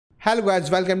Hello guys,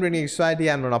 welcome to New Society.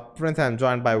 I'm one of Prince. I'm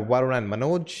joined by Varun and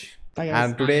Manoj. Hi guys.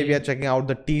 And today we are checking out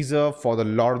the teaser for the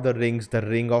Lord of the Rings, The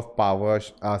Ring of Power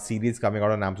series coming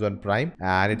out on Amazon Prime.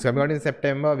 And it's coming out in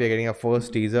September. We are getting a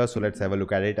first teaser, so let's have a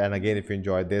look at it. And again, if you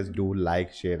enjoyed this, do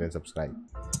like, share and subscribe.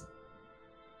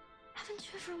 Haven't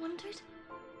you ever wondered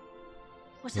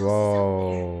what else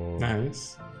Whoa. is out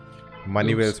Nice.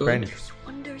 Money well Looks good. spent. there? There's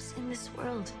wonders in this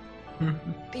world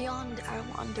beyond our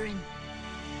wandering.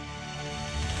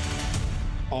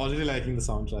 Already liking the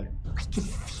soundtrack. I can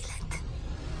feel it.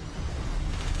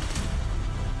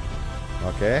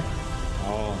 Okay.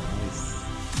 Oh,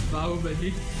 nice. Wow,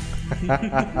 buddy.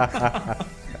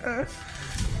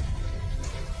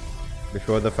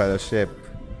 Before the Fellowship.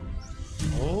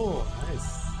 Oh,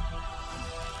 nice.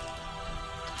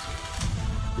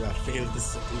 Yeah, failed this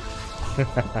city.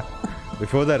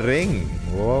 Before the Ring.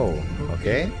 Whoa.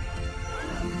 Okay.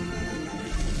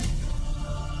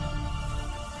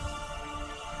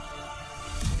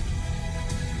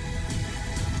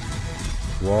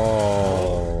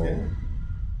 Whoa. Okay.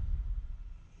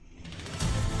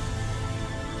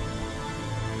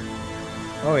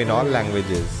 Oh, in all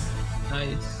languages.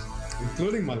 Nice.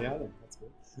 Including Malayalam. That's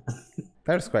good.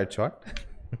 That's quite short.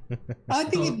 I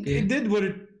think Okay. it did what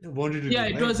it wanted to do. Yeah,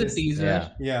 it right? was a Just- teaser. Yeah.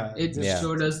 Yeah. It just Yeah.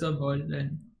 showed us the world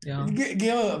and yeah.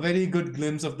 gave a very good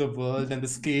glimpse of the world and the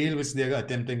scale which they're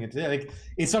attempting it. Yeah, like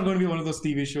it's not going to be one of those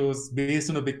TV shows based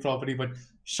on a big property, but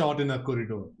shot in a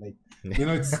corridor. Like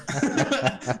it's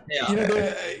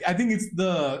Yeah. I think it's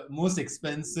the most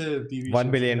expensive TV show.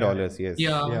 $1 billion, yes.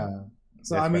 Yeah. Yeah.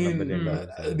 So They I spent $1 mean, billion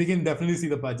dollars. we can definitely see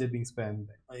the budget being spent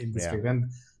in this Yeah. trip, and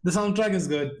the soundtrack is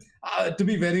good. To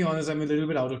be very honest, I'm a little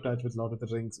bit out of touch with Lord of the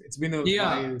Rings. It's been a Yeah.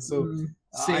 while, so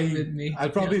Same with me.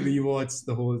 I'll probably Yeah. rewatch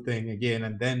the whole thing again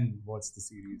and then watch the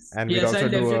series. And we'll Yes, also I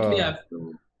do definitely a, have to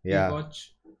yeah,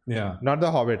 watch. Yeah, not the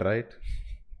Hobbit, right?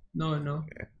 No.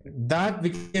 that we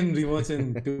can rewatch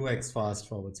in 2x fast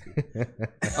forward speed,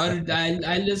 Or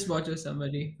I'll just watch a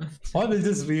summary. or we'll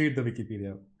just read the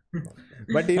Wikipedia.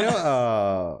 But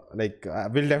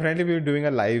we'll definitely be doing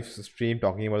a live stream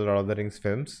talking about Lord of the Rings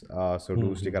films. So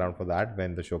do stick around for that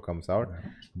when the show comes out.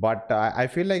 But I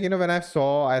feel like when I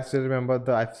still remember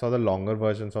I saw the longer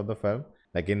versions of the film,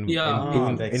 like in Yeah. The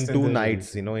two extended-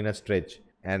 nights, in a stretch.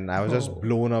 And I was just Oh.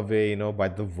 blown away, by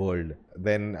the world.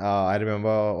 Then I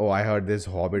remember, I heard this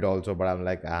Hobbit also, but I'm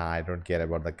like, I don't care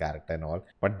about the character and all.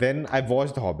 But then I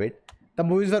watched the Hobbit. The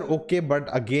movies were okay, but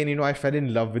again, I fell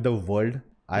in love with the world.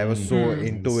 I was so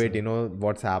into it,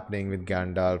 what's happening with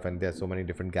Gandalf, and there's so many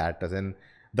different characters, and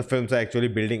the films are actually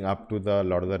building up to the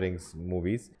Lord of the Rings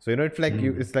movies. So it's like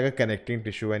it's like a connecting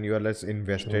tissue, and you are less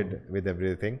invested with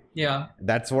everything. Yeah.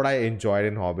 That's what I enjoyed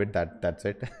in Hobbit. That's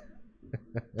it.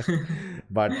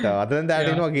 But other than that,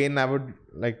 Yeah. again, I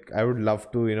would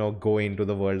love to go into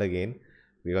the world again,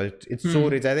 because it's so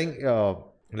rich. I think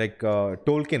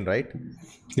Tolkien, right?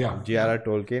 Yeah, J.R.R.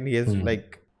 Tolkien, he has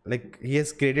he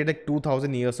has created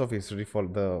 2,000 years of history for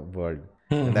the world.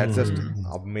 And that's just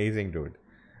amazing, dude.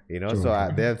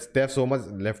 So they have so much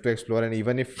left to explore, and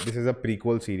even if this is a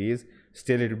prequel series,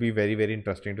 still it will be very, very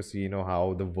interesting to see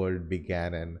how the world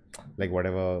began and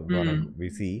whatever we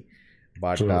see.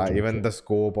 But even the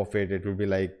scope of it will be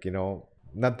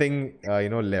nothing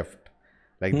left.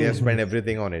 Like they have spent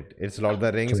everything on it. It's Lord of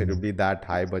the Rings. It will be that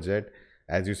high budget.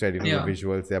 As you said, Yeah. the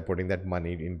visuals, they are putting that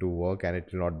money into work, and it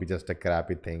will not be just a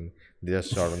crappy thing. They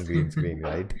just shot on green screen,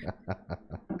 right?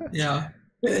 Yeah.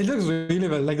 it looks really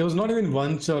well. Like there was not even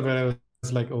one shot where I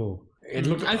was like, oh, it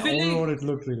looked. I feel like- overall, it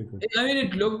looked really good. I mean,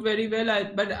 it looked very well.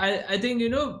 But I think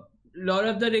Lord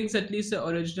of the Rings, at least the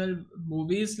original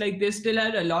movies, they still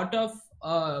had a lot of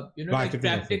Practical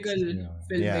practical effects,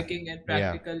 yeah. filmmaking and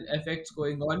practical effects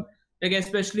going on.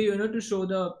 Especially to show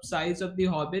the size of the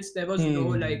hobbits, there was no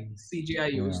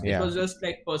CGI used. Yeah. It was just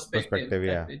perspective. Perspective,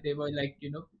 yeah. that They were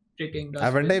tricking us.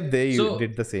 I wonder with. if they So-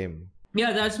 did the same.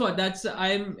 Yeah, that's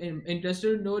I'm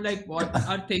interested to know what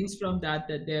are things from that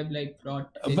they have brought.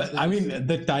 But into I this. mean,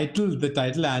 the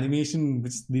title animation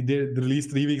which they did released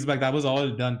 3 weeks back, that was all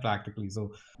done practically.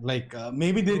 So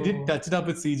maybe they did touch it up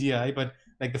with CGI, but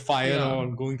the fire Yeah. or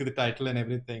going to the title and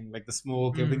everything, the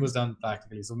smoke, everything was done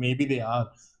practically. So maybe they are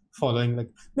following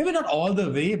maybe not all the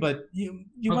way, but you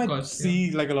Of might course,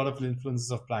 see a lot of influences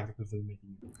of practical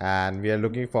filmmaking. And we are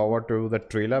looking forward to the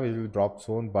trailer, which will drop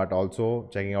soon, but also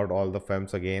checking out all the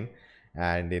films again.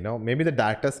 And maybe the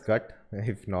director's cut,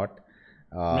 if not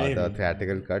the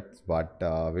theatrical cuts, but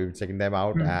we'll be checking them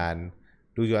out. And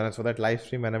do join us for that live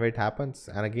stream whenever it happens.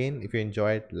 And again, if you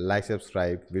enjoy it, like,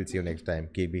 subscribe. We'll see you next time.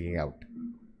 Keep geeking out.